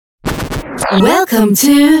Welcome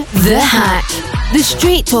to The Hack, the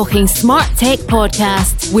straight-talking smart tech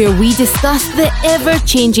podcast where we discuss the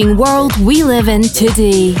ever-changing world we live in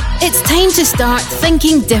today. It's time to start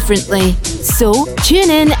thinking differently. So tune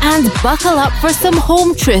in and buckle up for some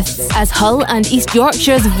home truths as Hull and East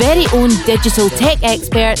Yorkshire's very own digital tech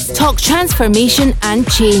experts talk transformation and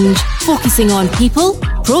change, focusing on people,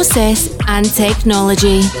 process and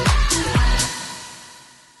technology.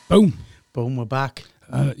 Boom, we're back.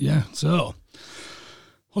 So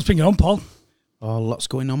what's been going on, Paul? Oh, lots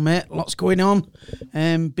going on, mate. Lots going on.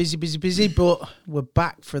 Busy, but we're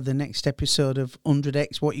back for the next episode of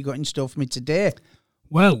 100X. What you got in store for me today?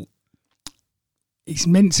 Well, it's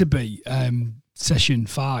meant to be session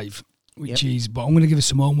 5, which is, but I'm going to give us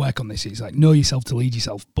some homework on this. It's like, know yourself to lead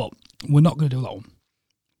yourself, but we're not going to do that one.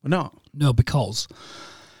 We're not? No, because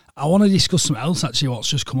I want to discuss something else, actually, what's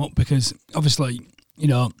just come up, because obviously, you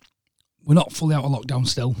know, we're not fully out of lockdown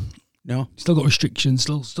still. No. Still got restrictions,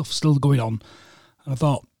 stuff still going on. And I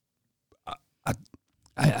thought,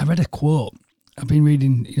 I read a quote. I've been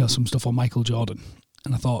reading, some stuff on Michael Jordan.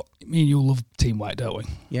 And I thought, me and you love teamwork, don't we?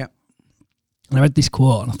 Yeah. And I read this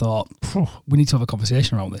quote and I thought, we need to have a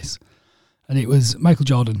conversation around this. And it was Michael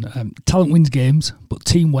Jordan, talent wins games, but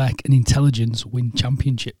teamwork and intelligence win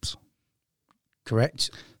championships. Correct.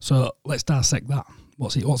 So let's dissect that.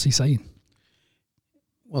 What's he saying?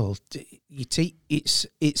 Well,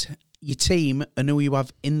 it's your team and who you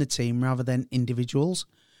have in the team rather than individuals,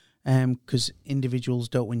 because individuals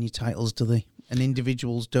don't win your titles, do they? And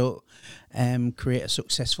individuals don't create a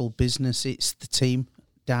successful business. It's the team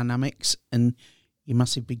dynamics and your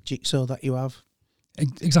massive big jigsaw that you have.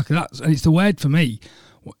 Exactly that. And it's the word for me.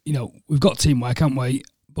 We've got teamwork, haven't we?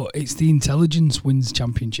 But it's the intelligence wins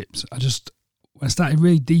championships. When I started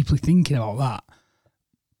really deeply thinking about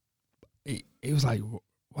that, it was like,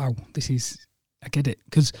 wow, I get it.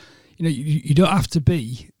 Because, you don't have to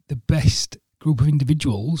be the best group of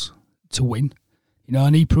individuals to win.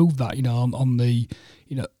 And he proved that, on the,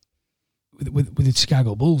 with the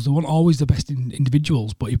Chicago Bulls. They weren't always the best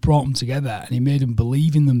individuals, but he brought them together and he made them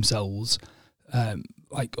believe in themselves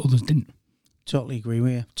like others didn't. Totally agree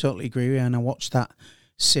with you. And I watched that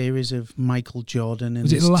series of Michael Jordan and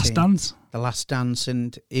was it The Last Dance? The Last Dance,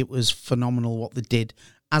 and it was phenomenal what they did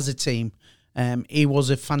as a team. He was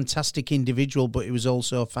a fantastic individual, but he was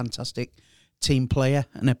also a fantastic team player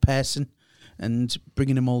and a person. And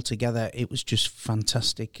bringing them all together, it was just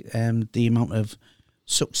fantastic. The amount of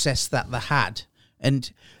success that they had.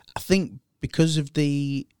 And I think because of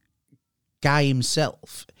the guy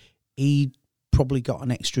himself, he probably got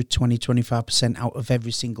an extra 20-25% out of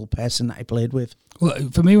every single person that he played with. Well,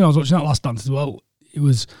 for me, when I was watching that Last Dance as well, it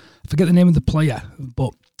was, I forget the name of the player,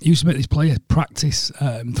 but he used to make this player practice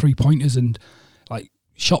 3-pointers and like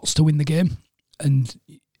shots to win the game. And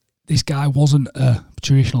this guy wasn't a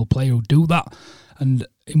traditional player who'd do that. And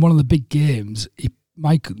in one of the big games,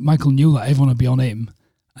 Michael knew that everyone would be on him,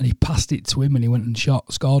 and he passed it to him, and he went and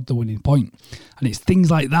scored the winning point. And it's things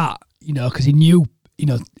like that, because he knew,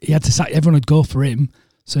 he had to everyone would go for him,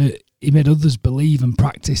 so he made others believe and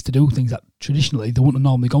practice to do things that traditionally they wouldn't have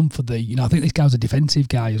normally gone for. I think this guy was a defensive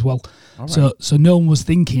guy as well. Right. So no one was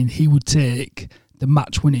thinking he would take the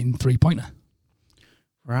match-winning 3-pointer.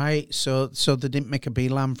 Right, so they didn't make a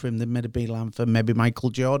beeline for him. They made a beeline for maybe Michael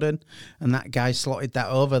Jordan, and that guy slotted that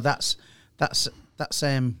over. That's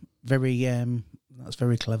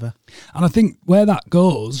very clever. And I think where that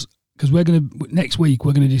goes, because next week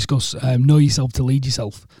we're gonna discuss know yourself to lead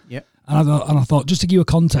yourself. Yep. And I thought, just to give you a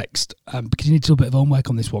context, because you need to do a bit of homework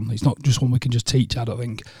on this one. It's not just one we can just teach. I don't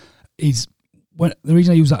think is the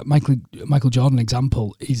reason I use that Michael Jordan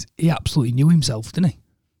example is he absolutely knew himself, didn't he?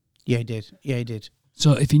 Yeah, he did.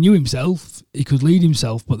 So if he knew himself, he could lead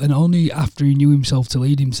himself, but then only after he knew himself to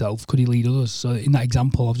lead himself could he lead others. So in that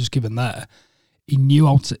example I've just given there, he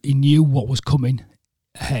knew what was coming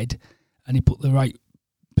ahead, and he put the right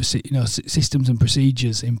systems and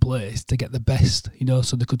procedures in place to get the best,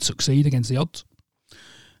 so they could succeed against the odds.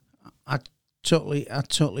 I totally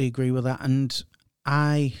agree with that. And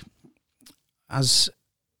I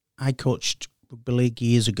coached rugby league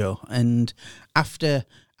years ago, and after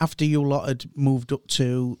you lot had moved up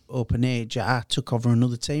to open age, I took over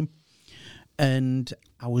another team, and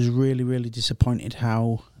I was really, really disappointed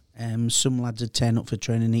how some lads had turned up for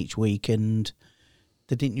training each week and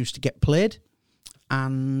they didn't used to get played.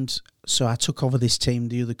 And so I took over this team,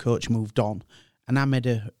 the other coach moved on, and I made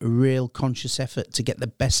a real conscious effort to get the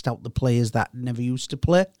best out the players that never used to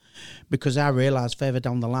play, because I realised further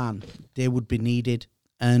down the line they would be needed.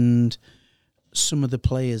 And some of the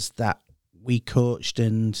players that we coached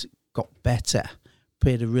and got better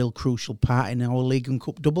played a real crucial part in our League and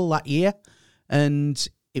Cup double that year. And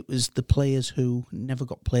it was the players who never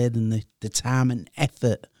got played and the time and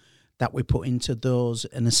effort that we put into those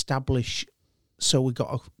and establish. So we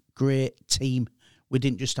got a great team. We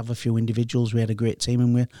didn't just have a few individuals. We had a great team,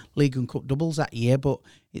 and we're League and Cup doubles that year. But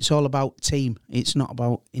it's all about team. It's not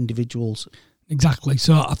about individuals. Exactly.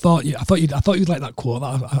 So I thought you'd like that quote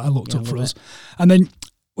that I looked up for us. And then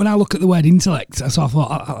when I look at the word intellect, so I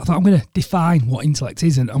thought I'm going to define what intellect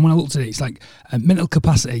is. And when I looked at it, it's like mental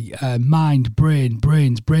capacity, mind,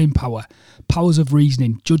 brains, brain power, powers of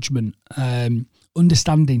reasoning, judgment,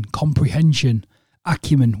 understanding, comprehension,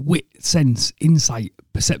 acumen, wit, sense, insight,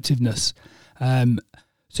 perceptiveness.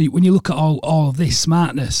 So when you look at all of this,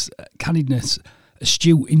 smartness, candidness,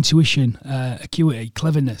 astute, intuition, acuity,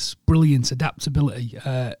 cleverness, brilliance, adaptability,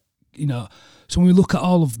 so when we look at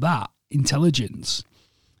all of that intelligence,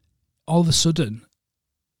 all of a sudden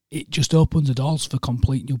it just opens the doors for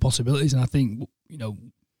complete new possibilities. And I think,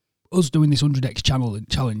 us doing this 100x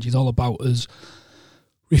challenge is all about us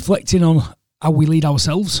reflecting on how we lead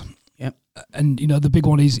ourselves. Yep. And, the big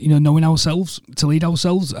one is, knowing ourselves to lead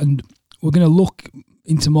ourselves. And we're going to look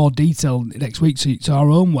into more detail next week. So our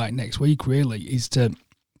own work next week really is to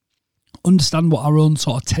understand what our own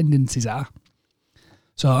sort of tendencies are.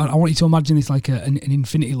 So I want you to imagine this like an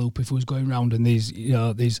infinity loop if it was going around, and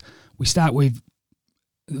we start with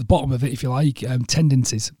at the bottom of it, if you like,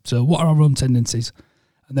 tendencies. So what are our own tendencies?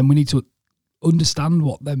 And then we need to understand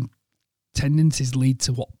what them tendencies lead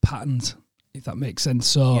to what patterns, if that makes sense.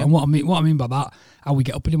 So and what I mean by that, how we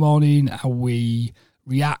get up in the morning, how we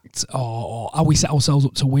react, or how we set ourselves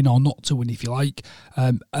up to win or not to win, if you like,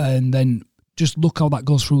 and then just look how that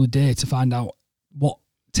goes through the day to find out what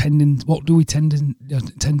do we tend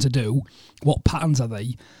to do, what patterns are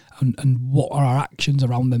they, and what are our actions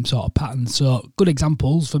around them sort of patterns. So good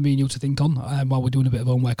examples for me and you to think on while we're doing a bit of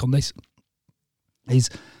homework on this is,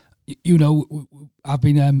 I've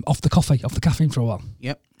been off the caffeine for a while.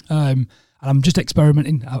 Yep. And I'm just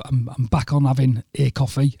experimenting. I'm back on having a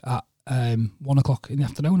coffee at 1 o'clock in the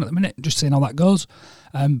afternoon at the minute, just seeing how that goes.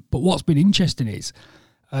 But what's been interesting is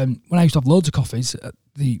when I used to have loads of coffees,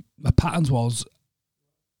 my patterns was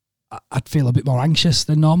I'd feel a bit more anxious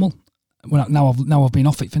than normal. Now I've been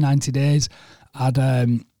off it for 90 days. I'd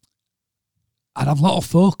have a lot of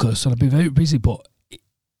focus and I'd be very busy, but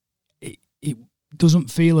it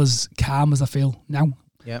doesn't feel as calm as I feel now.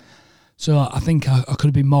 Yeah. So I think I could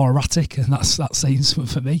have been more erratic, and that's saying something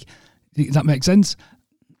for me. Does that make sense?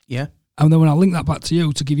 Yeah. And then when I link that back to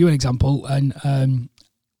you, to give you an example, and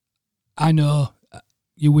I know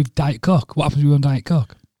you with Diet Coke. What happens when you on Diet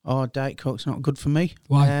Coke? Oh, Diet Coke's not good for me.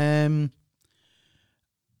 Why?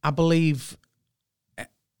 I believe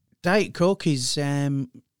Diet Coke is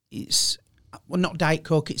it's not Diet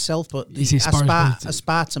Coke itself, but the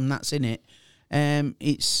aspartame that's in it.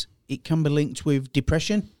 It can be linked with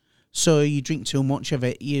depression. So you drink too much of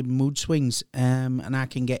it, your mood swings, and I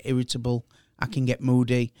can get irritable. I can get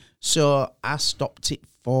moody. So I stopped it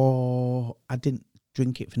I didn't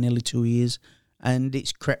drink it for nearly 2 years. And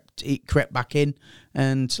it crept back in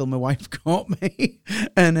until my wife caught me.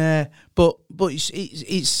 And but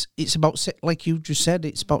it's about, like you just said,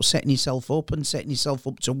 it's about setting yourself up and setting yourself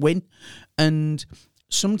up to win. And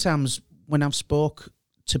sometimes when I've spoke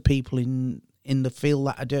to people in the field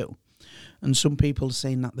that I do, and some people are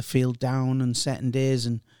saying that they feel down on certain days,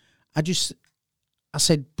 and I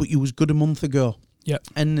said, but you was good a month ago. Yeah.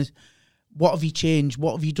 And what have you changed?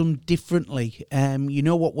 What have you done differently? You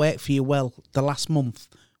know what worked for you well the last month.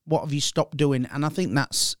 What have you stopped doing? And I think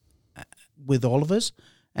that's with all of us.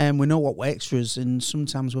 We know what works for us, and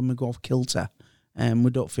sometimes when we go off kilter, we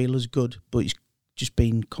don't feel as good, but it's just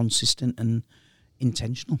being consistent and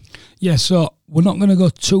intentional. Yeah, so we're not going to go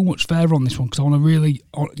too much further on this one, because I want to really...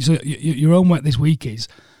 So your own work this week is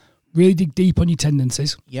really dig deep on your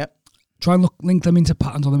tendencies. Yep. Try and link them into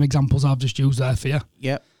patterns on them examples I've just used there for you.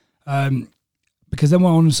 Yep. Because then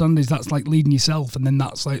what I understand is that's like leading yourself, and then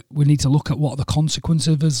that's like we need to look at what are the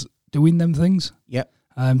consequences of us doing them things. Yep.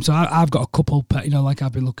 So I've got a couple, like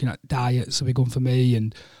I've been looking at diets, a big one for me,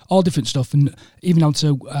 and all different stuff, and even down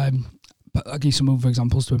to I'll give you some other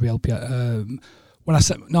examples to maybe help you. When I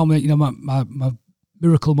set normally, my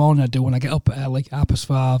miracle morning I do when I get up early,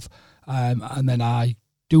 5:30, and then I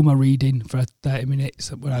do my reading for 30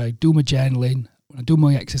 minutes. When I do my journaling, when I do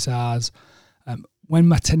my exercise, when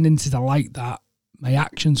my tendencies are like that, my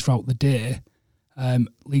actions throughout the day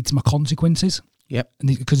lead to my consequences. Yep.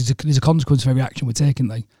 And because there's a consequence for every action we're taking,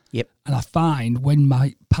 like. Yep. And I find when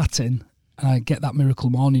my pattern, and I get that miracle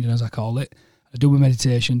morning, as I call it, I do my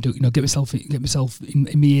meditation, get myself in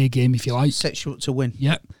my A game, if you like. Sets you up to win.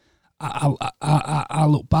 Yep. I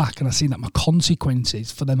look back and I see that my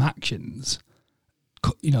consequences for them actions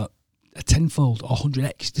a tenfold or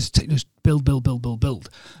 100x, just build.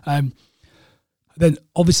 Then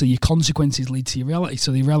obviously your consequences lead to your reality.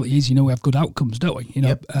 So the reality is, we have good outcomes, don't we? And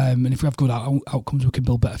if we have good outcomes, we can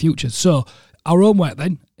build better futures. So our own work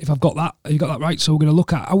then, if I've got that, you got that right. So we're going to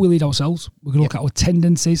look at how we lead ourselves. We're going to look at our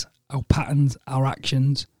tendencies, our patterns, our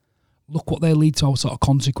actions, look what they lead to, our sort of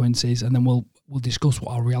consequences, and then we'll discuss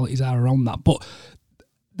what our realities are around that. But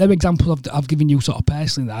them examples I've given you sort of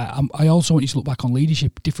personally there, I also want you to look back on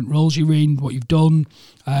leadership, different roles you're in, what you've done,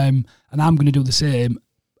 and I'm going to do the same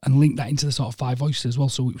and link that into the sort of 5 voices as well,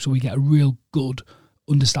 so we get a real good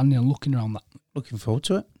understanding and looking around that. Looking forward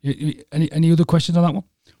to it. Any other questions on that one?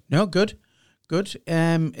 No, good.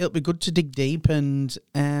 It'll be good to dig deep and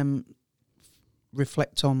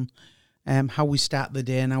reflect on how we start the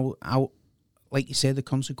day and how, like you say, the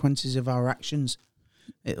consequences of our actions.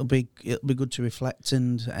 It'll be good to reflect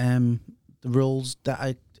and the roles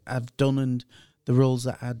that I've done and the roles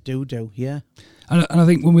that I do, yeah. And I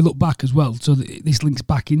think when we look back as well, so this links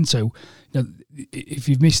back into, if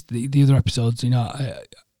you've missed the other episodes,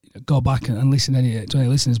 go back and listen to any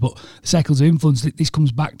listeners. But the circles of influence, this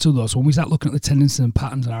comes back to those. When we start looking at the tendencies and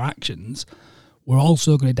patterns in our actions, we're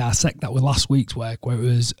also going to dissect that with last week's work, where it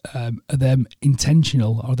was, are them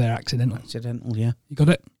intentional or they're accidental? Accidental, yeah. You got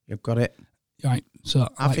it? You've got it. Right, so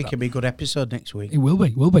I think it'll be a good episode next week. It will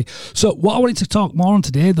be. So what I wanted to talk more on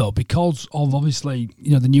today, though, because of obviously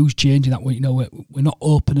the news changing that we're not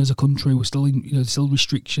open as a country, we're still in still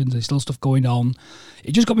restrictions, there's still stuff going on.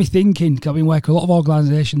 It just got me thinking. I've been working with a lot of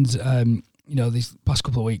organisations, these past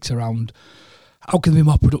couple of weeks around how can they be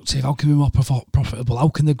more productive, how can they be more profitable, how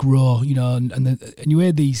can they grow, and you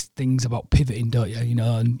hear these things about pivoting, don't you?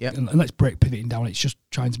 And let's break pivoting down. It's just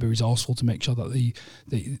trying to be resourceful to make sure that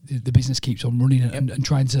the business keeps on running and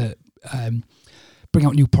trying to bring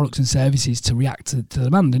out new products and services to react to the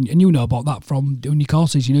demand. And you know about that from doing your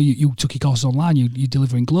courses. You took your courses online, you're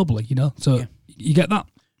delivering globally, so you get that.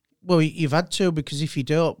 Well, you've had to, because if you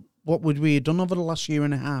don't, what would we have done over the last year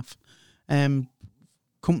and a half?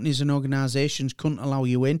 Companies and organisations couldn't allow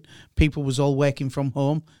you in. People was all working from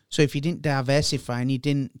home. So if you didn't diversify and you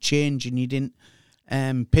didn't change and you didn't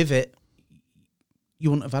pivot,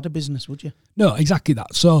 you wouldn't have had a business, would you? No, exactly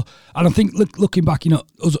that. So, and I think looking back,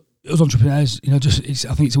 us entrepreneurs, I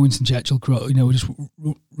think it's a Winston Churchill quote. We just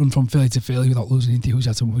run from failure to failure without losing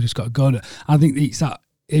enthusiasm. We just got to go. And I think it's that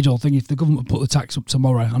age-old thing. If the government put the tax up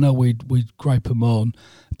tomorrow, I know we'd gripe and moan,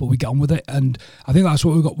 but we get on with it. And I think that's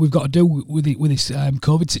what we've got to do with this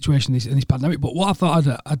COVID situation, this pandemic. But what I thought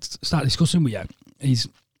I'd start discussing with you is,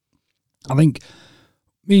 I think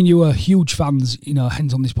me and you are huge fans,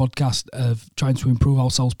 hence on this podcast, of trying to improve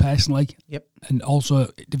ourselves personally. Yep. And also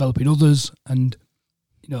developing others, and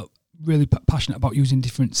really passionate about using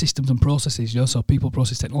different systems and processes. So people,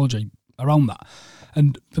 process, technology around that.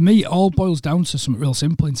 And for me, it all boils down to something real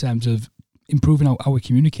simple in terms of improving how we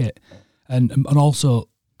communicate and also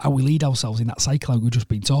how we lead ourselves in that cycle like we've just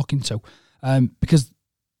been talking to. Because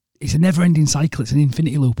it's a never-ending cycle. It's an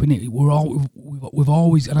infinity loop, isn't it? We've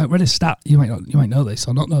always, and I read a stat. You might know this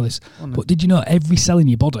or not know this, but did you know every cell in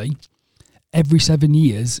your body, every 7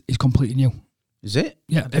 years is completely new? Is it?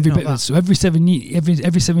 Yeah, every bit of it. So every 7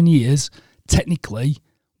 years, technically,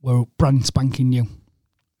 we're brand spanking new.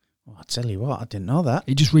 Well, I tell you what, I didn't know that.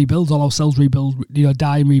 It just rebuilds. All our cells rebuild,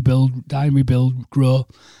 die and rebuild, grow.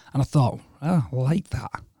 And I thought, I like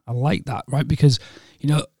that, right? Because,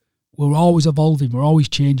 we're always evolving, we're always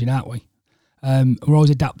changing, aren't we? We're always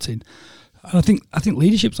adapting. And I think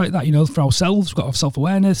leadership's like that, for ourselves, we've got to have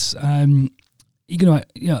self-awareness. I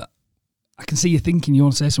can see you thinking you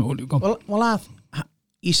want to say something. Well,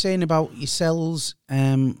 you're saying about your cells,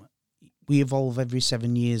 we evolve every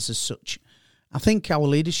 7 years as such. I think our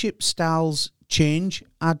leadership styles change.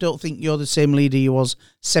 I don't think you're the same leader you was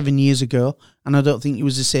 7 years ago, and I don't think you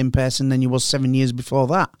was the same person than you was 7 years before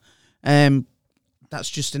that. That's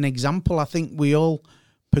just an example. I think we all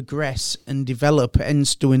progress and develop,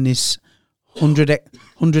 hence doing this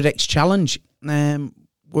 100x challenge. We're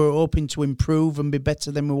hoping to improve and be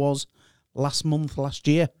better than we was last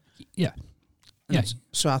year. Yeah.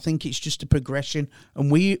 So I think it's just a progression, and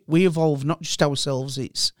we evolve not just ourselves.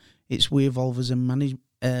 It's we evolve as a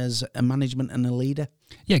management and a leader.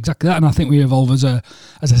 Yeah, exactly that. And I think we evolve as a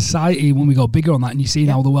society when we go bigger on that. And you see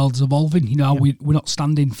how the world's evolving. We're not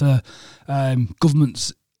standing for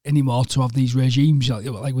governments anymore to have these regimes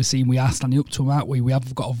like we're seeing. We are standing up to them, aren't we? We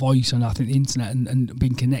have got a voice, and I think the internet and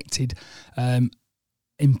being connected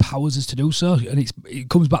empowers us to do so. And it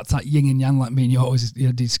comes back to that yin and yang, like me and you always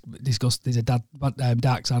discuss. There's a dark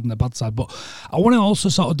side and a bad side. But I want to also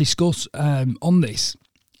sort of discuss on this.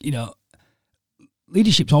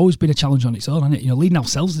 leadership's always been a challenge on its own, hasn't it? You know, leading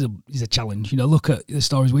ourselves is a challenge. You know, look at the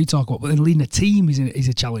stories we talk about, but then leading a team is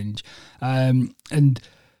a challenge. And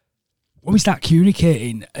when we start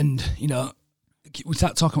communicating, and you know, we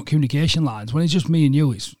start talking about communication lines. When it's just me and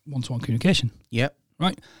you, it's one-to-one communication. Yep.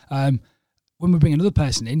 Right. When we bring another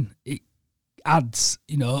person in, it adds,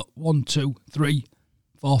 you know, 1, 2, 3,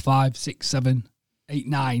 4, 5, 6, 7, 8,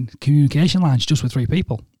 9 communication lines just with 3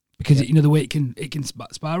 people, because you know the way it can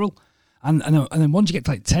spiral. And then once you get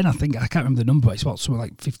to like 10, I think, I can't remember the number, but it's about something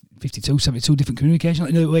like 52, 72 different communication.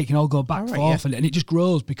 You know, the way it can all go back and forth, and it just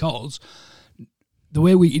grows because the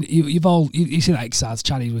way you see that exercise,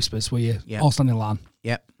 Chinese whispers, where you all stand in line.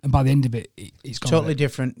 Yep. And by the end of it, it's gone. Totally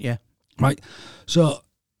different, yeah. Right. So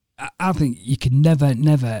I think you can never,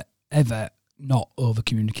 ever not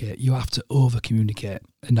over-communicate. You have to over-communicate.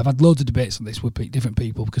 And I've had loads of debates on this with different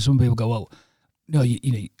people, because some people go, well, no,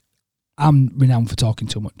 you know, I'm renowned for talking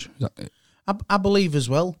too much. Is that it? I believe as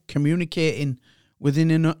well, communicating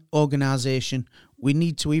within an organisation, we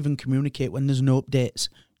need to even communicate when there's no updates.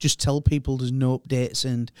 Just tell people there's no updates,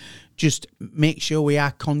 and just make sure we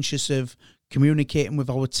are conscious of communicating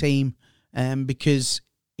with our team, because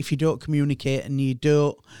if you don't communicate and you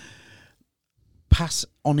don't pass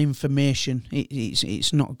on information,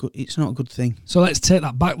 it's not good. It's not a good thing. So let's take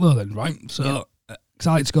that back though, then, right? So, because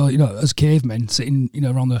I like to go, you know, as cavemen sitting, you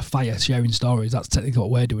know, around the fire sharing stories. That's technically what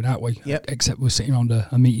we're doing, aren't we? Yep. Except we're sitting around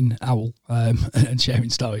a meeting owl and sharing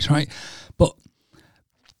stories, right? But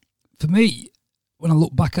for me, when I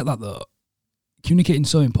look back at that though, communicating is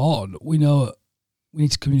so important. We know we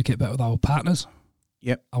need to communicate better with our partners.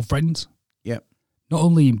 Yep. Our friends. Yep. Not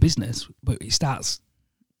only in business, but it starts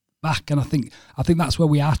back, and I think that's where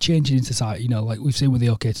we are changing in society. You know, like we've seen with the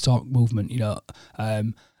OK to Talk movement. You know,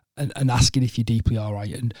 and asking if you're deeply all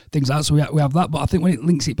right and things like that. So we have that, but I think when it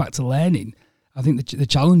links it back to learning, I think the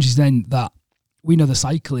challenge is then that we know the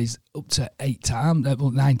cycle is up to 8 times,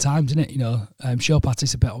 9 times, isn't it? You know, show,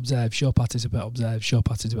 participate, observe, show, participate, observe, show,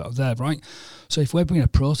 participate, observe, right? So if we're bringing a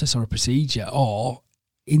process or a procedure, or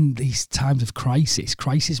in these times of crisis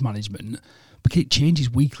management, because it changes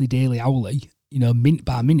weekly, daily, hourly, you know, minute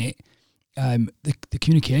by minute, the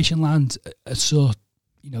communication lines are so,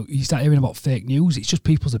 you know, you start hearing about fake news, it's just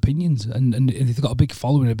people's opinions, and if they've got a big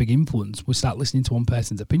following, a big influence, we start listening to one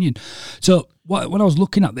person's opinion. So when I was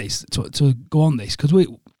looking at this, to go on this, because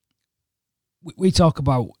we talk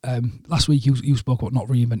about, last week you spoke about not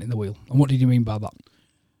reinventing the wheel, and what did you mean by that?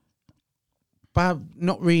 By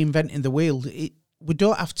not reinventing the wheel, we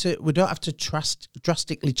don't have to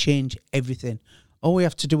drastically change everything. All we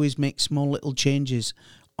have to do is make small little changes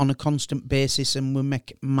on a constant basis, and we'll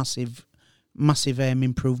make massive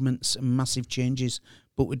improvements and massive changes,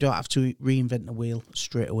 but we don't have to reinvent the wheel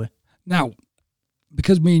straight away. Now,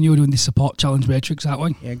 because me and you are doing this support challenge matrix, aren't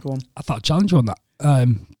we? Yeah, go on. I thought I'd challenge you on that,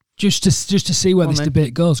 just to see where this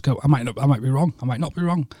debate goes. I might be wrong. I might not be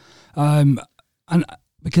wrong, and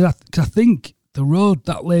because I think the road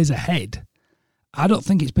that lays ahead, I don't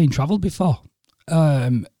think it's been travelled before,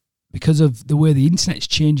 because of the way the internet's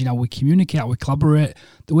changing, how we communicate, how we collaborate,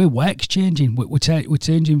 the way work's changing. We're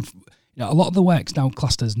changing. You know, a lot of the work's now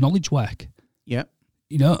classed as knowledge work. Yeah.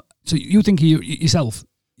 You know, so you think of yourself,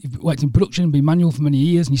 you've worked in production, been manual for many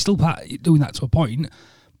years, and you're still doing that to a point,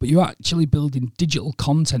 but you're actually building digital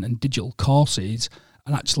content and digital courses,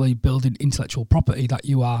 and actually building intellectual property that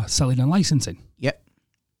you are selling and licensing. Yep.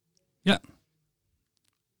 Yeah.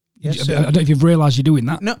 Yes, I don't know if you've realised you're doing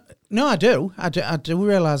that. No, I do. I do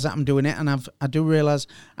realise that I'm doing it, and I do realise.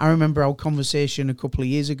 I remember our conversation a couple of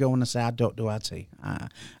years ago when I said I don't do IT. I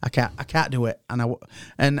can't do it,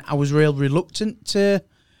 and I was real reluctant to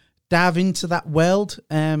dive into that world.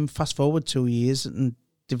 Fast forward 2 years and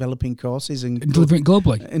developing courses and delivering it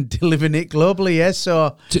globally. And delivering it globally, yes.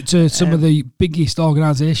 So to some of the biggest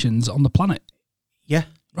organisations on the planet. Yeah,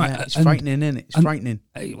 right. Yeah, it's frightening, isn't it? It's frightening.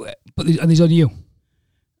 But there's only you.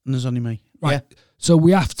 And there's only me. Right. Yeah. So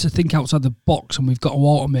we have to think outside the box, and we've got to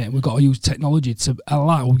automate, and we've got to use technology to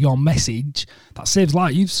allow your message that saves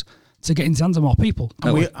lives to get into the hands of more people.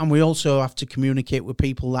 And we also have to communicate with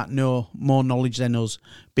people that know more knowledge than us,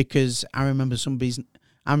 because I remember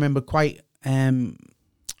quite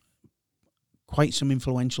some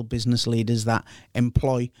influential business leaders that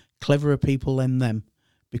employ cleverer people than them,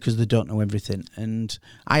 because they don't know everything. And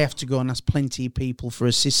I have to go and ask plenty of people for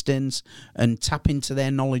assistance and tap into their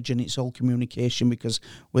knowledge, and it's all communication, because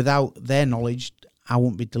without their knowledge, I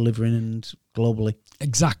won't be delivering and globally.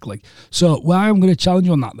 Exactly. So why I'm going to challenge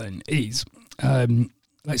you on that then is,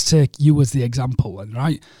 let's take you as the example then,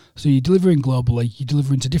 right? So you're delivering globally, you're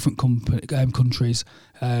delivering to different countries.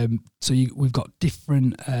 So we've got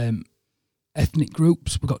different ethnic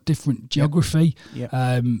groups, we've got different geography,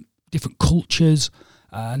 different cultures,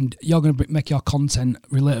 and you're going to make your content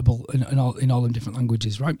relatable in all them different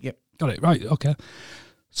languages, right? Yep. Got it, right, okay.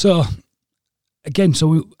 So, again,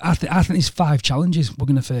 I think there's 5 challenges we're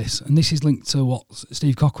going to face, and this is linked to what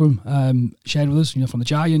Steve Cockram shared with us, from the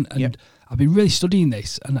Giant, and I've been really studying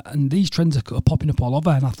this, and these trends are popping up all over,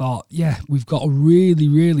 and I thought, we've got to really,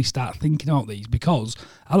 really start thinking about these, because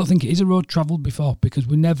I don't think it is a road travelled before, because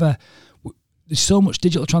there's so much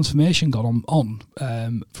digital transformation gone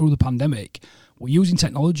on through the pandemic. We're using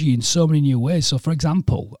technology in so many new ways. So, for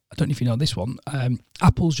example, I don't know if you know this one,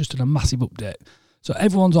 Apple's just done a massive update. So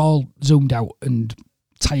everyone's all zoomed out and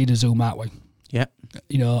tired of Zoom, aren't we? Yeah.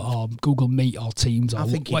 Or Google Meet or Teams. I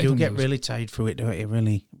think you do get really tired through it, don't you?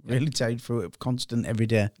 Really, really tired through it, constant every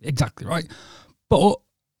day. Exactly, right. But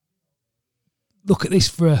look at this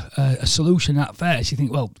for a solution at first. You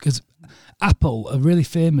think, well, because Apple are really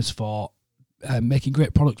famous for making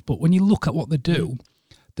great products, but when you look at what they do,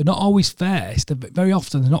 they're not always first. Very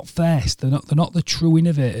often they're not first. They're not the true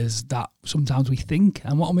innovators that sometimes we think.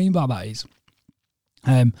 And what I mean by that is,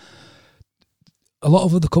 a lot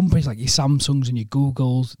of other companies like your Samsungs and your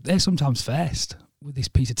Googles, they're sometimes first with this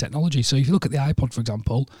piece of technology. So if you look at the iPod, for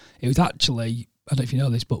example, it was actually, I don't know if you know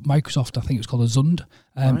this, but Microsoft, I think it was called a Zund,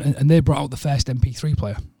 and they brought out the first MP3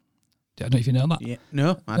 player. I don't know if you know that. Yeah,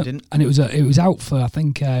 no, I didn't. And it was out for, I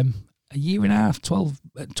think, a year and a half, 12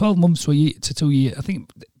 months to a year to 2 years. I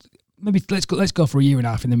think maybe let's go for a year and a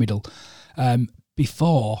half in the middle,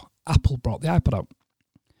 before Apple brought the iPod out.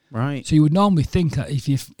 Right. So you would normally think that if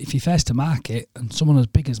you're first to market and someone as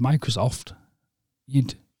big as Microsoft,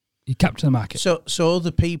 you'd capture the market. So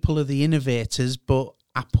other people are the innovators, but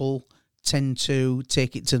Apple tend to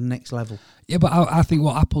take it to the next level. Yeah, but I think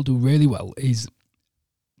what Apple do really well is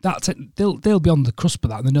that they'll be on the cusp of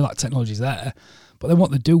that, and they know that technology's there. But then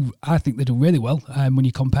what they do, I think they do really well, when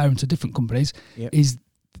you compare them to different companies, is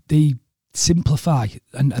they simplify,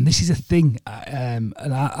 and this is a thing, and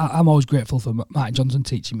I'm always grateful for Martin Johnson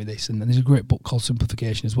teaching me this, and there's a great book called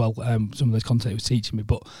Simplification as well, some of the content he was teaching me.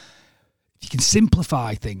 But if you can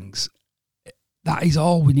simplify things, that is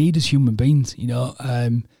all we need as human beings,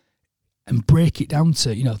 and break it down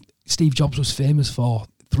to, Steve Jobs was famous for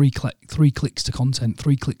three clicks to content,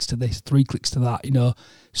 3 clicks to this, 3 clicks to that,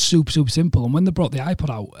 super, super simple. And when they brought the iPod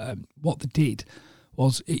out, what they did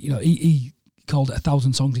was, he called it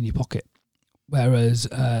 1,000 songs in your pocket. Whereas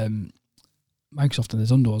Microsoft and the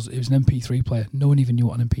Zund was, it was an MP3 player. No one even knew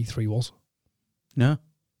what an MP3 was. No.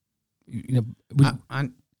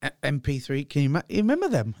 And MP3, can you remember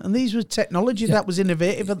them? And these were technology that was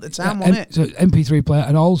innovative at the time, wasn't it? So MP3 player,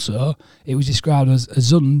 and also it was described as a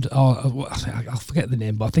Zund, or I'll forget the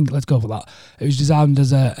name, but I think let's go for that. It was designed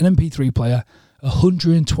as an MP3 player,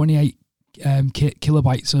 128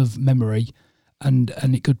 kilobytes of memory, and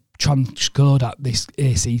it could transcode at this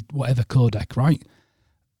AC whatever codec, right?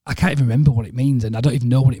 I can't even remember what it means, and I don't even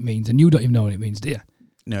know what it means, and you don't even know what it means, do you?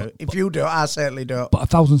 No, if you do, I certainly don't. But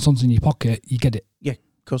 1,000 songs in your pocket, you get it. Yeah,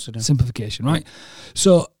 of course I do. Simplification, right?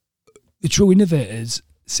 So the true innovators,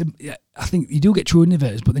 I think you do get true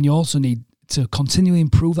innovators, but then you also need to continually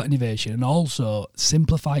improve that innovation and also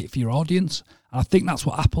simplify it for your audience. And I think that's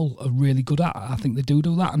what Apple are really good at. I think they do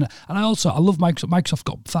that. And I love Microsoft. Microsoft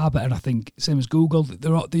got far better, and I think, same as Google,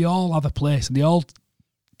 they all have a place, and they all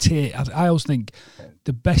I always think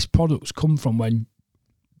the best products come from when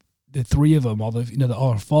the three of them, or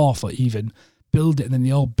or a fourth, or even build it, and then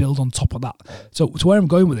they all build on top of that. So where I'm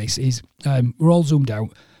going with this is, we're all zoomed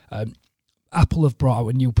out. Apple have brought out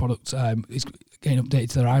a new product. It's getting updated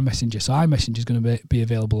to their iMessenger. So iMessenger is going to be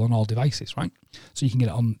available on all devices, right? So you can get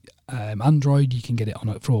it on Android. You can get it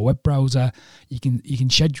through a web browser. You can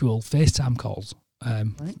schedule FaceTime calls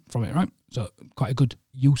from it, right? So quite a good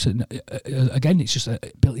use. And again, it's just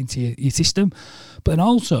built into your system. But then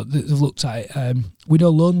also they've looked at it. We know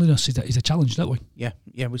loneliness is a challenge, don't we?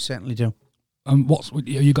 Yeah, we certainly do. And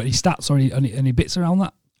you got any stats or any bits around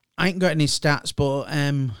that? I ain't got any stats, but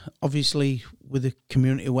obviously with the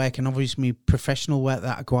community work and obviously professional work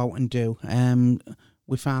that I go out and do,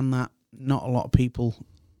 we found that not a lot of people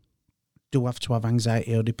do have to have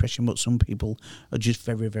anxiety or depression, but some people are just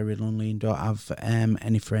very, very lonely and don't have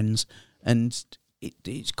any friends. And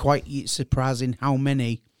it's quite surprising how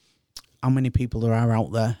many people there are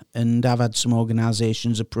out there. And I've had some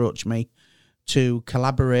organisations approach me to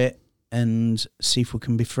collaborate and see if we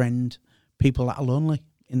can befriend people that are lonely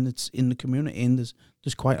in the community, and there's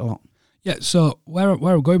quite a lot. Yeah, so where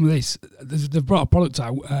I'm going with this, they've brought a product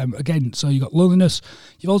out, again, so you've got loneliness,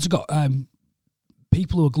 you've also got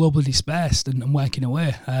people who are globally dispersed and working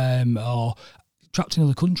away, or trapped in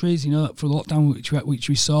other countries, you know, for lockdown, which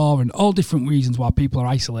we saw, and all different reasons why people are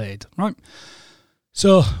isolated, right?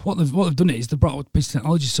 So what they've done is they've brought up a piece of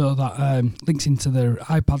technology so that links into their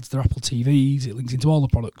iPads, their Apple TVs, it links into all the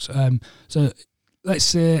products. So let's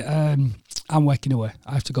say I'm working away,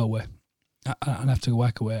 I have to go away, and I have to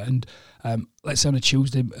work away, and let's say on a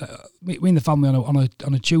Tuesday, we and the family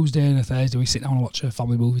on a Tuesday and a Thursday, we sit down and watch a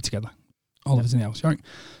family movie together. All of us in the house, right?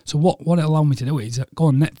 So what it allowed me to do is go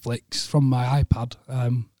on Netflix from my iPad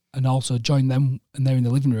and also join them, and they're in the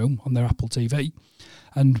living room on their Apple TV,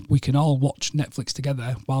 and we can all watch Netflix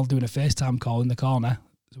together while doing a FaceTime call in the corner,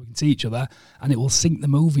 so we can see each other, and it will sync the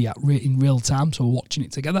movie in real time, so we're watching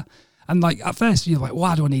it together. And like at first you're like,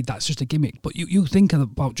 why do I need that? It's just a gimmick. But you think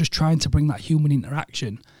about just trying to bring that human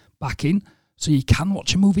interaction back in, so you can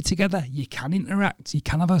watch a movie together, you can interact, you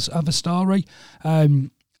can have a story.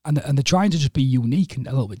 And they're trying to just be unique and a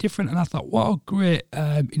little bit different. And I thought, what a great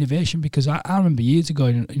innovation, because I remember years ago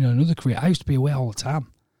in another career, I used to be away all the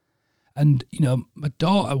time. And, you know, my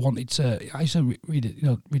daughter I used to read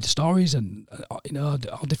the stories and, all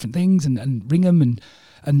different things and ring them.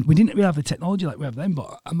 And we didn't really have the technology like we have then,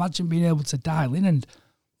 but imagine being able to dial in and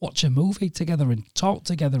watch a movie together and talk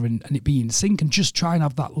together and it be in sync and just try and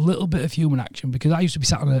have that little bit of human action. Because I used to be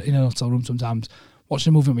sat in a hotel room sometimes watching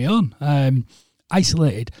a movie on my own.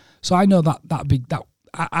 Isolated, so I know that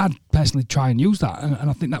I'd personally try and use that, and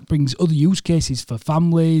I think that brings other use cases for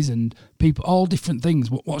families and people, all different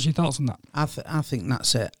things. What's your thoughts on that? I think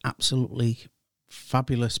that's an absolutely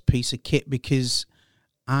fabulous piece of kit, because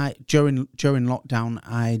during lockdown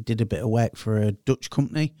I did a bit of work for a Dutch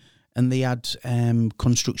company, and they had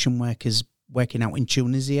construction workers working out in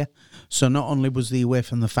Tunisia. So not only was they away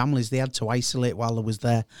from the families, they had to isolate while they was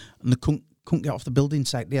there, and they couldn't get off the building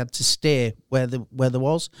site. They had to stay where there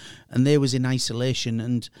was, and they was in isolation.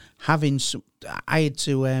 And I had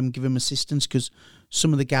to give them assistance, because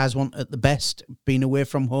some of the guys weren't at the best being away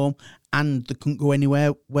from home, and they couldn't go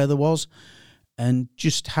anywhere where there was. And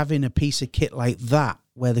just having a piece of kit like that,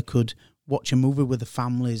 where they could watch a movie with the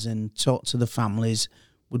families and talk to the families,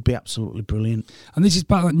 would be absolutely brilliant. And this is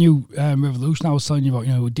part of that new revolution I was telling you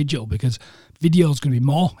about, with digital, because video is going to be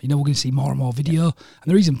more. We're going to see more and more video. And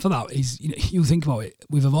the reason for that is, you think about it,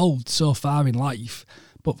 we've evolved so far in life,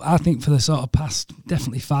 but I think for the sort of past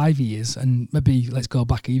definitely 5 years, and maybe let's go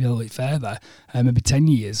back even a little bit further, maybe 10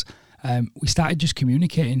 years, we started just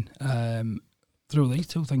communicating through these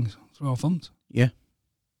two things, through our phones. Yeah.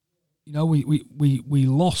 We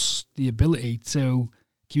lost the ability to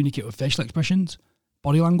communicate with facial expressions,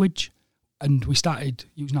 body language, and we started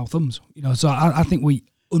using our thumbs. So I think we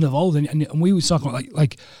unevolved, and we was talking about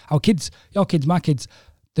like our kids, your kids, my kids,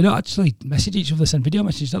 they don't actually message each other, send video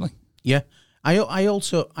messages, don't they? Yeah, I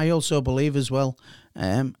also believe as well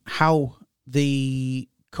how the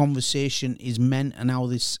conversation is meant, and how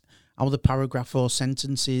the paragraph or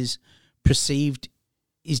sentence is perceived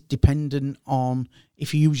is dependent on,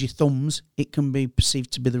 if you use your thumbs, it can be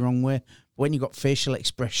perceived to be the wrong way. When you've got facial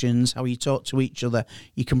expressions, how you talk to each other,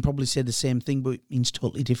 you can probably say the same thing, but it means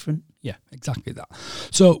totally different. Yeah, exactly that.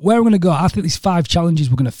 So where we're going to go, I think there's 5 challenges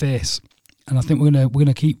we're going to face, and I think we're going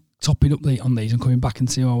to keep topping up on these and coming back and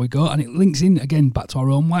see where we go. And it links in again back to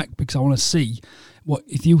our own work, because I want to see what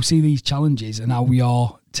if you see these challenges and how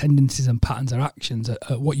your tendencies and patterns or actions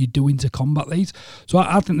at what you're doing to combat these. So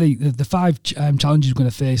I think the 5 challenges we're going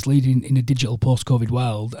to face leading in a digital post-COVID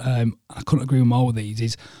world, I couldn't agree more with these,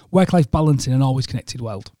 is work-life balance in an always connected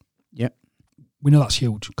world. Yep. We know that's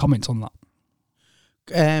huge. Comments on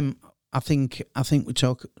that? I think we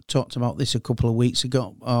talked about this a couple of weeks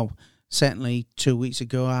ago. Oh, certainly 2 weeks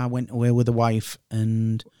ago, I went away with a wife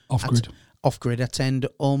and off-grid. I turned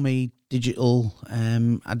all my digital.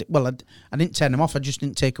 I didn't turn them off. I just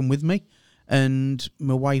didn't take them with me. And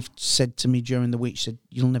my wife said to me during the week, she said,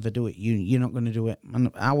 "You'll never do it. You're not going to do it."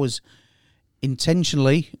 And I was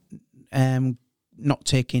intentionally not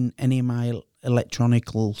taking any of my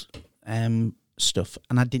electronical stuff,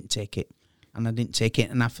 and I didn't take it.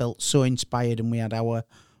 And I felt so inspired, and we had our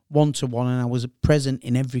one-to-one, and I was present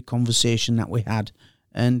in every conversation that we had,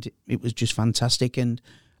 and it was just fantastic. And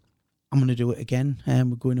I'm going to do it again.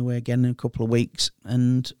 We're going away again in a couple of weeks,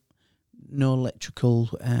 and no electrical.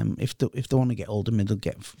 If they want to get hold of me, they'll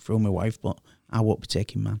get through my wife, but I won't be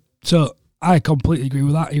taking mine. So I completely agree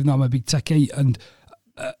with that, even though I'm a big techie. And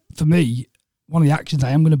for me, one of the actions I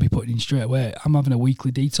am going to be putting in straight away, I'm having a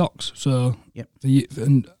weekly detox. So yep.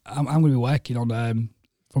 And I'm going to be working on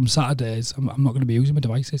from Saturdays. I'm not going to be using my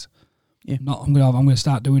devices. Yeah. I'm going to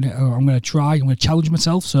start doing it. I'm going to try. I'm going to challenge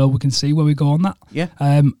myself so we can see where we go on that. Yeah.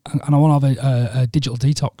 And I want to have a digital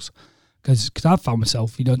detox, Because I've found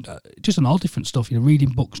myself, just on all different stuff, reading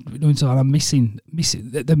books, doing something, and I'm missing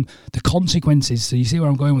the consequences. So you see where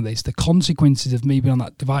I'm going with this? The consequences of me being on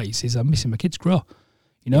that device is I'm missing my kids grow.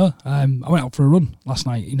 I went out for a run last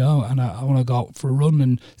night, and I want to go out for a run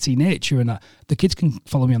and see nature, and the kids can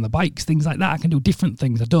follow me on the bikes, things like that. I can do different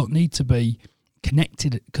things. I don't need to be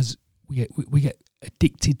connected because we get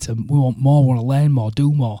addicted to, we want more, want to learn more,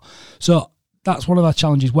 do more. So that's one of our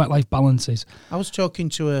challenges, work-life balances. I was talking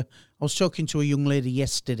to a young lady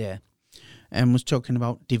yesterday and was talking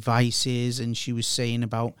about devices, and she was saying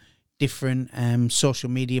about different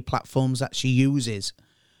social media platforms that she uses,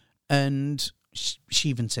 and she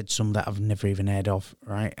even said some that I've never even heard of,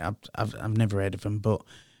 right? I've never heard of them, but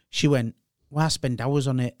she went, well, I spend hours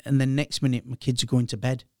on it, and then next minute my kids are going to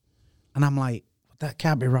bed. And I'm like, that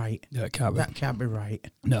can't be right. Yeah, it can't be. That can't be right.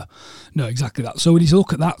 No, exactly that. So we need to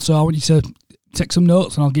look at that. So I want you to take some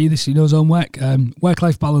notes, and I'll give you this, homework.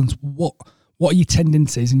 Work-life balance, what are your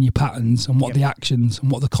tendencies and your patterns, and what are the actions, and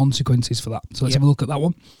what are the consequences for that? So let's have a look at that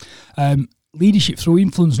one. Leadership through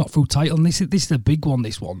influence, not through title. And this is a big one,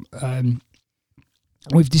 this one.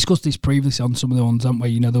 We've discussed this previously on some of the ones, haven't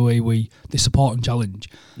we? The way the support and challenge.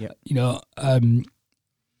 Yeah.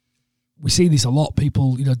 We see this a lot.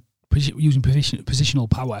 People, using positional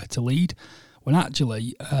power to lead, when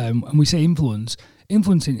actually, and we say influence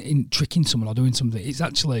in tricking someone or doing something, it's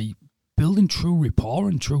actually building true rapport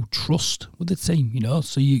and true trust with the team.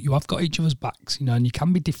 So you have got each other's backs, and you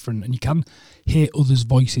can be different, and you can hear others'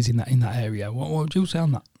 voices in that area. What would you say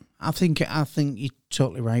on that? I think you're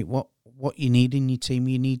totally right. What you need in your team,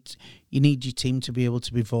 you need your team to be able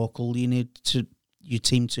to be vocal. You need your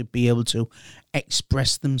team to be able to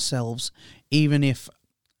express themselves. Even if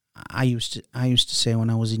I used to say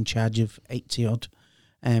when I was in charge of 80 odd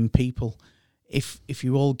people, if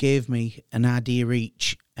you all gave me an idea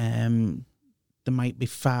each, there might be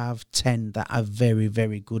 5-10 that are very,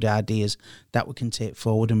 very good ideas that we can take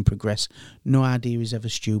forward and progress. No idea is ever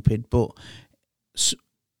stupid, but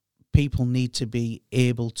people need to be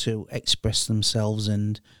able to express themselves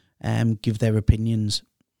and give their opinions.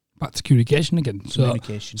 Back to communication again.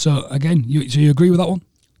 Communication. So again, you agree with that one?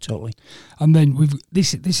 Totally. And then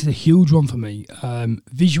this is a huge one for me.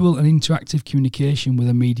 Visual and interactive communication with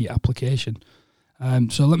immediate application.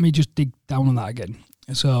 So let me just dig down on that again.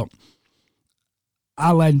 So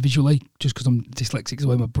I learn visually just because I'm dyslexic, the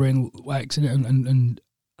way my brain works in it, and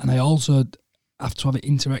I also have to have it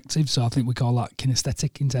interactive, so I think we call that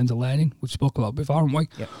kinesthetic in terms of learning. We've spoke a lot before, haven't we?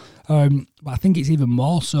 Yeah. But I think it's even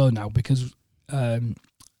more so now because I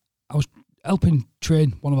was helping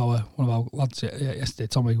train one of our lads yesterday,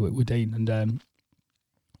 Tommy, with Dean, and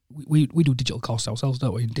we do digital courses ourselves,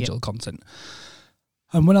 don't we? Digital content.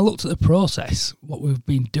 And when I looked at the process, what we've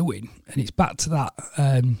been doing, and it's back to that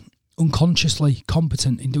unconsciously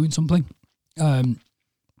competent in doing something.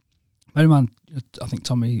 Man, I think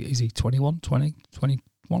Tommy, is he 21, 20, 21?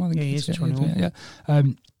 I think he is 21. Yeah.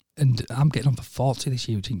 And I'm getting on for 40 this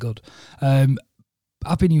year, which ain't good.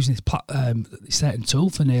 I've been using this certain tool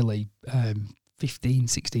for nearly 15,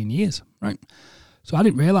 16 years, right? So I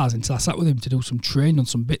didn't realise until I sat with him to do some training on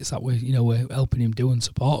some bits that we're helping him do and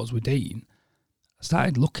support us with Dean. I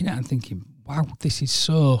started looking at it and thinking, wow, this is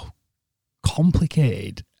so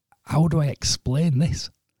complicated. How do I explain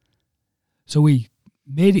this? So we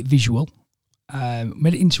made it visual,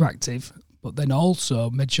 made it interactive, but then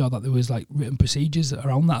also made sure that there was like written procedures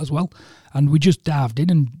around that as well. And we just dived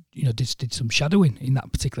in and did some shadowing in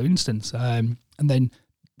that particular instance. And then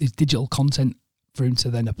there's digital content for him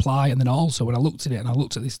to then apply. And then also when I looked at it and I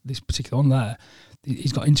looked at this particular one there,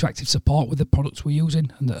 he's got interactive support with the products we're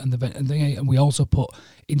using and we also put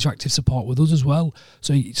interactive support with us as well.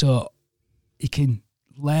 So he can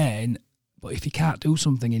learn. But if he can't do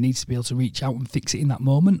something, he needs to be able to reach out and fix it in that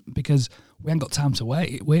moment, because we ain't got time to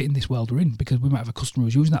wait in this world we're in, because we might have a customer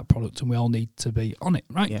who's using that product and we all need to be on it,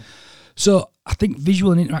 right? Yeah. So I think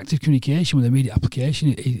visual and interactive communication with immediate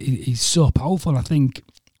application is so powerful. And I think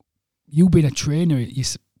you being a trainer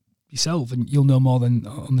yourself, and you'll know more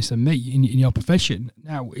on this than me in your profession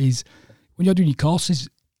now, is when you're doing your courses,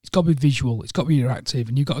 it's got to be visual, it's got to be interactive,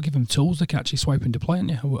 and you've got to give them tools they can actually swipe and deploy, haven't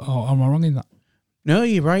you? Or am I wrong in that? No,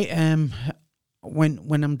 you're right.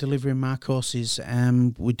 When I'm delivering my courses,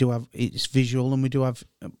 we do have, it's visual, and we do have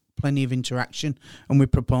plenty of interaction, and we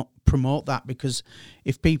promote that, because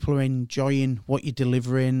if people are enjoying what you're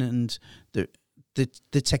delivering and they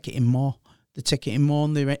take it in more,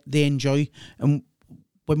 and they enjoy. And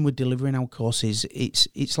when we're delivering our courses,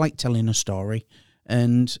 it's like telling a story,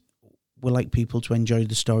 and we like people to enjoy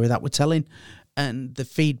the story that we're telling, and the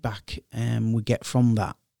feedback we get from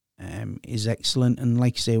that is excellent. And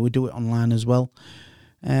like I say, we do it online as well.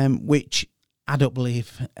 which I don't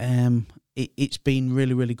believe. It's been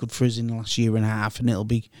really, really good for us in the last year and a half, and it'll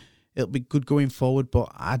be good going forward.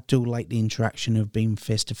 But I do like the interaction of being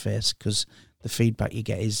face to face, because the feedback you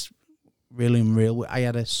get is really unreal. I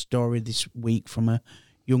had a story this week from a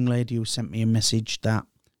young lady who sent me a message that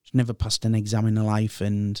she's never passed an exam in her life,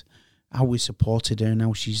 and how we supported her, and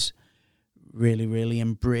how she's really, really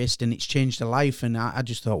embraced, and it's changed her life. And I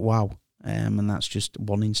just thought, wow. And that's just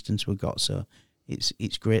one instance we got. So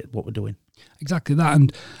it's great what we're doing. Exactly that.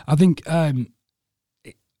 And I think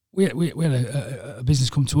we had a business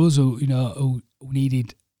come to us who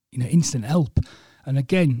needed instant help, and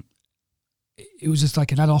again, it was just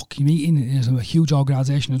like an ad hoc meeting. A huge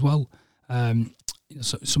organisation as well,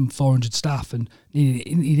 some 400 staff, and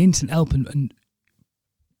needed instant help, and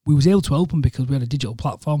we was able to help them because we had a digital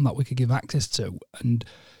platform that we could give access to and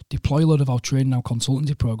deploy a lot of our training, our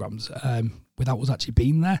consultancy programs without us actually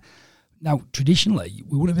being there. Now, traditionally,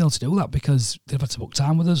 we wouldn't be able to do that because they've had to book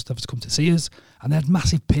time with us, they've had to come to see us, and they had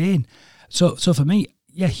massive pain. So for me,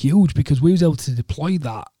 yeah, huge, because we was able to deploy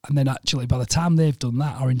that, and then actually by the time they've done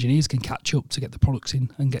that, our engineers can catch up to get the products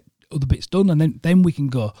in and get other bits done, and then we can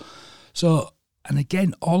go. So, and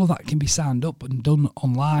again, all of that can be signed up and done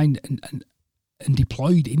online and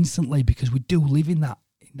deployed instantly, because we do live in that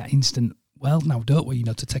instant world now, don't we?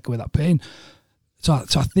 To take away that pain. So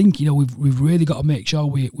I think we've really got to make sure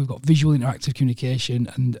we've got visual interactive communication,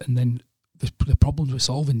 and then the problems we're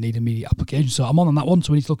solving need immediate application. So I'm on that one.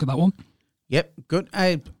 So we need to look at that one. Yep, good.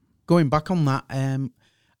 Going back on that,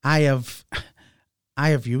 I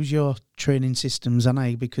have used your training systems,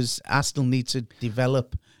 because I still need to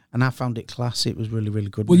develop. And I found it class. It was really, really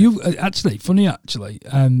good. Well, you've funny.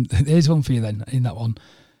 Here's one for you then. In that one,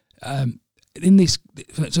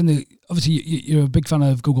 obviously you're a big fan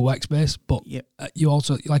of Google Workspace, but yep. You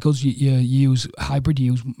also, like us, you use hybrid.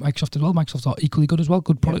 You use Microsoft as well. Microsoft's are equally good as well.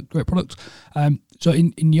 Good product, Great products. So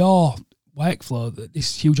in your workflow,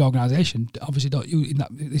 this huge organisation obviously don't use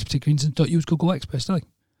this particular instance. Don't use Google Workspace, do they?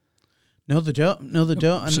 No, they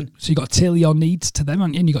don't. So you got to tailor your needs to them,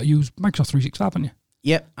 haven't you? And you got to use Microsoft 365, haven't you?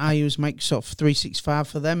 Yep, I use Microsoft 365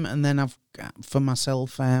 for them, and then for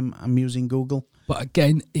myself, I'm using Google. But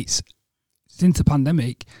again, it's since the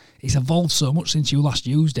pandemic, it's evolved so much since you last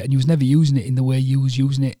used it, and you was never using it in the way you was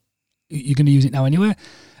using it. You're going to use it now anyway,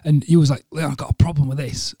 and you was like, I've got a problem with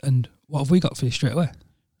this, and what have we got for you straight away?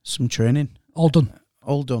 Some training. All done.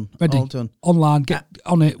 Ready. All done. Online, get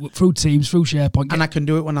on it through Teams, through SharePoint. And I can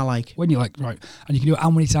do it when I like. When you like, right. And you can do it, how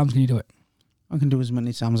many times can you do it? I can do as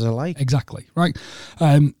many times as I like. Exactly, right.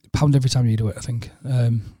 Pound every time you do it, I think.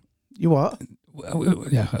 You what?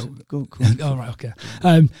 Yeah. Cool. All right, okay.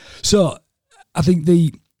 So I think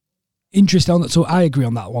the interest on that, so I agree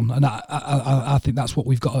on that one, and I think that's what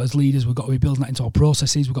we've got as leaders. We've got to be building that into our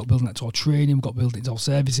processes, we've got to build that into our training, we've got to build it into our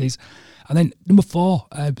services. And then number 4,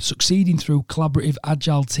 succeeding through collaborative,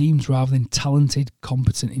 agile teams rather than talented,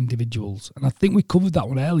 competent individuals. And I think we covered that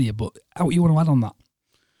one earlier, but how do you want to add on that?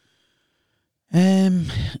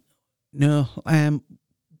 No.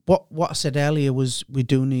 What I said earlier was we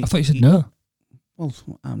do need. I thought you said no. Well,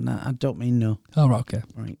 I don't mean no. Oh, right, okay.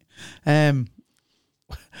 Right.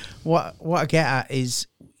 What I get at is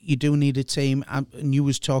you do need a team, and you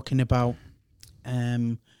was talking about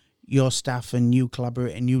your staff and you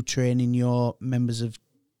collaborating, you training your members of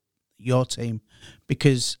your team,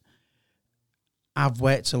 because I've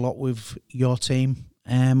worked a lot with your team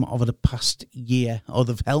over the past year, or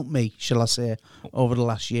they've helped me, shall I say, over the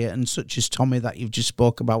last year, and such as Tommy that you've just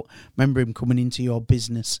spoke about. Remember him coming into your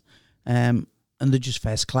business, and they're just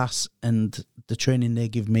first class, and the training they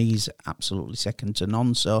give me is absolutely second to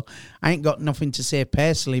none. So I ain't got nothing to say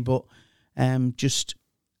personally, but I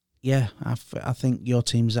think your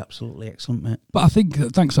team's absolutely excellent, mate. But I think,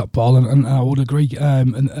 thanks for that, Paul, and I would agree,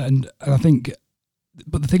 and I think,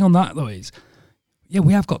 but the thing on that though is, yeah,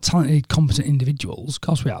 we have got talented, competent individuals. Of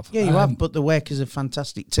course, we have. Yeah, you have. But the work is a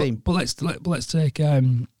fantastic team. But let's take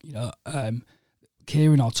Kieran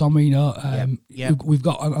or Tommy. We've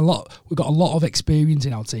got a lot. We've got a lot of experience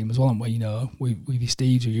in our team as well, haven't we? With your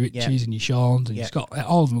Steves, your Richies, and your Sean's, and you've got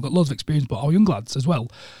all of them. We've got loads of experience, but our young lads as well.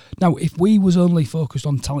 Now, if we was only focused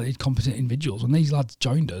on talented, competent individuals, when these lads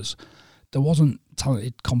joined us, there wasn't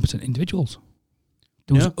talented, competent individuals.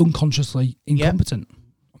 There was unconsciously incompetent. Yep.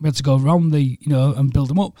 We had to go around and build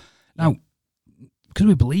them up. Now, because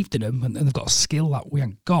we believed in them, and they've got a skill that we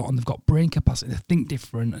ain't got, and they've got brain capacity to think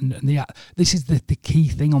different, and this is the key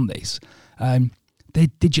thing on this. They're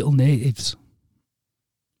digital natives.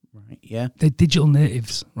 Right, yeah. They're digital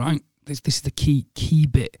natives, right? This is the key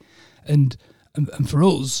bit. And for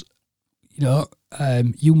us, you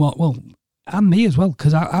might, well, and me as well,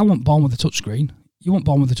 because I wasn't born with a touchscreen. You weren't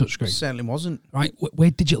born with a touchscreen. Certainly wasn't. Right?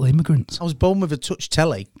 We're digital immigrants. I was born with a touch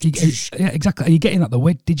telly. Yeah, exactly. Are you getting that?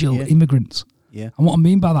 We're digital immigrants. Yeah. And what I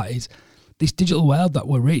mean by that is this digital world that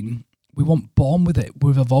we're in, we weren't born with it.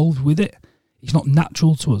 We've evolved with it. It's not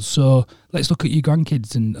natural to us. So let's look at your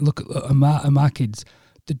grandkids and look at my kids.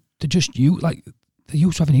 They're just they're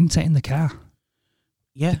used to having internet in the car.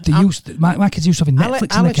 Yeah. My kids used to having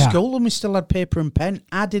Netflix in the car. At school when we still had paper and pen.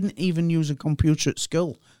 I didn't even use a computer at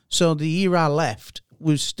school. So the year I left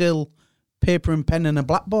was still paper and pen and a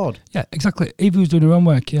blackboard. Yeah, exactly. Evie was doing her own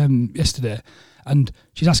work yesterday, and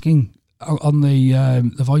she's asking on the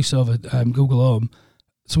voiceover Google Home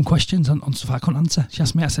some questions on stuff I couldn't answer. She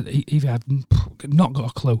asked me. I said, Evie, I've not got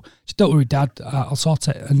a clue. She said, don't worry, Dad, I'll sort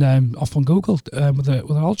it. And off on Google with her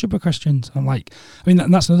algebra questions. I'm like,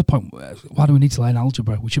 and that's another point. Why do we need to learn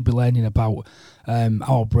algebra? We should be learning about how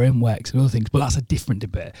our brain works and other things. But that's a different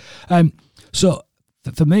debate. So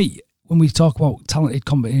for me, when we talk about talented,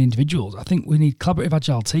 competent individuals, I think we need collaborative,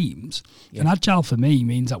 agile teams. Yeah. And agile for me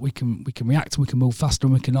means that we can react and we can move faster,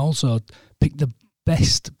 and we can also pick the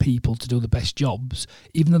best people to do the best jobs,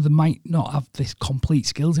 even though they might not have this complete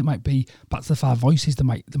skills. It might be back to the 5 voices. They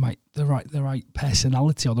might the right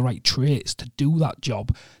personality or the right traits to do that job.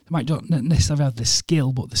 They might not necessarily have the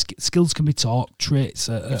skill, but the skills can be taught. Traits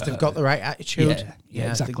if they've got the right attitude. Yeah,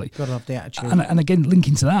 exactly. Got to have the attitude. And again,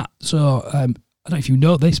 linking to that, so. I don't know if you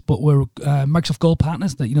know this, but we're Microsoft Gold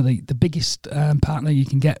partners. That the biggest partner you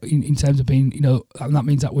can get in terms of being, and that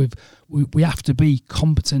means that we have to be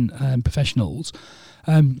competent professionals.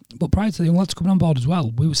 But prior to the young lads coming on board as well,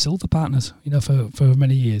 we were silver partners, for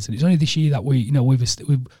many years, and it's only this year that we've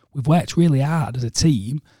worked really hard as a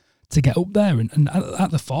team to get up there, and at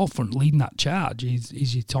the forefront leading that charge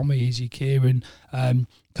is your Tommy, is your Kieran,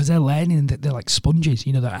 because they're learning and they're like sponges,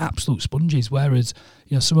 they're absolute sponges, whereas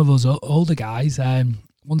some of us older guys,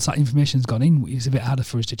 once that information's gone in, it's a bit harder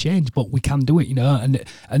for us to change, but we can do it, and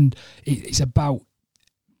it's about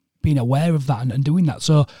being aware of that and doing that.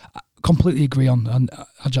 So I completely agree on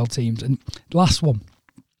agile teams. And the last one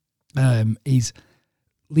is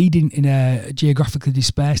leading in a geographically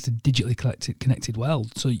dispersed and digitally connected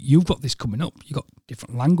world. So you've got this coming up. You've got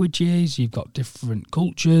different languages, you've got different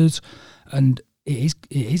cultures, and it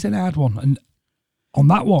is an hard one. And on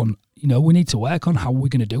that one, we need to work on how we're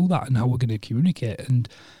going to do that and how we're going to communicate.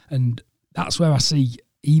 And that's where I see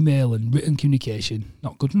email and written communication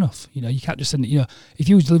not good enough. You can't just send it. If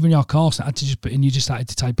you was delivering your course and had to just put in, you just started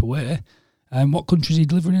to type away. What countries are you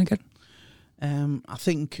delivering in again? I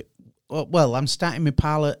think. Well, I'm starting my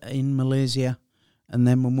pilot in Malaysia, and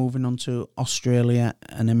then we're moving on to Australia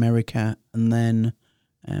and America, and then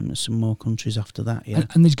some more countries after that. Yeah,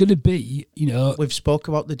 and there's going to be, we've spoke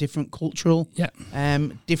about the different cultural,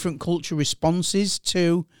 different cultural responses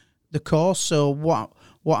to the course. So what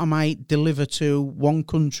I might deliver to one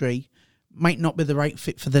country might not be the right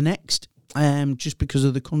fit for the next, just because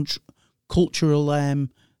of the cultural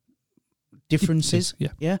differences.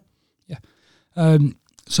 Yeah.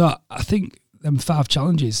 So I think them 5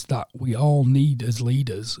 challenges that we all need as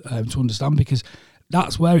leaders to understand, because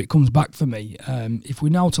that's where it comes back for me. If we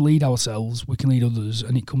know how to lead ourselves, we can lead others,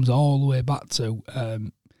 and it comes all the way back to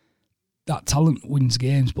that talent wins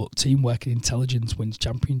games, but teamwork and intelligence wins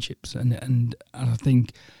championships. And I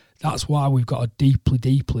think that's why we've got to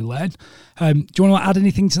deeply learn. Do you want to add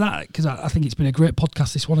anything to that? Because I think it's been a great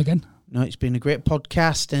podcast, this one again. No, it's been a great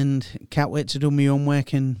podcast, and can't wait to do my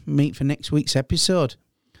homework and meet for next week's episode.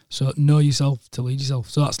 So know yourself to lead yourself.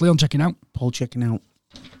 So that's Leon checking out. Paul checking out.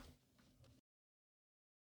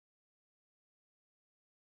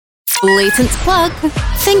 Blatant plug.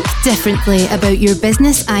 Think differently about your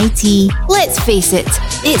business IT. Let's face it,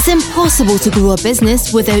 it's impossible to grow a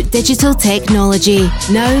business without digital technology.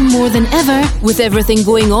 Now more than ever, with everything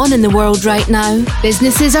going on in the world right now,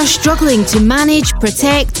 businesses are struggling to manage,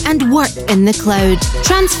 protect, and work in the cloud.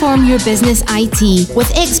 Transform your business IT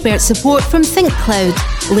with expert support from ThinkCloud.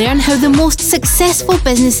 Learn how the most successful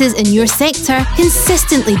businesses in your sector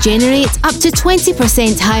consistently generate up to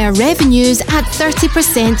 20% higher revenues at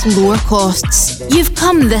 30% lower costs. You've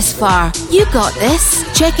come this far. You got this.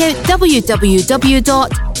 Check out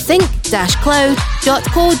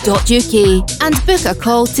www.think-cloud.co.uk and book a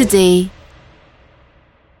call today.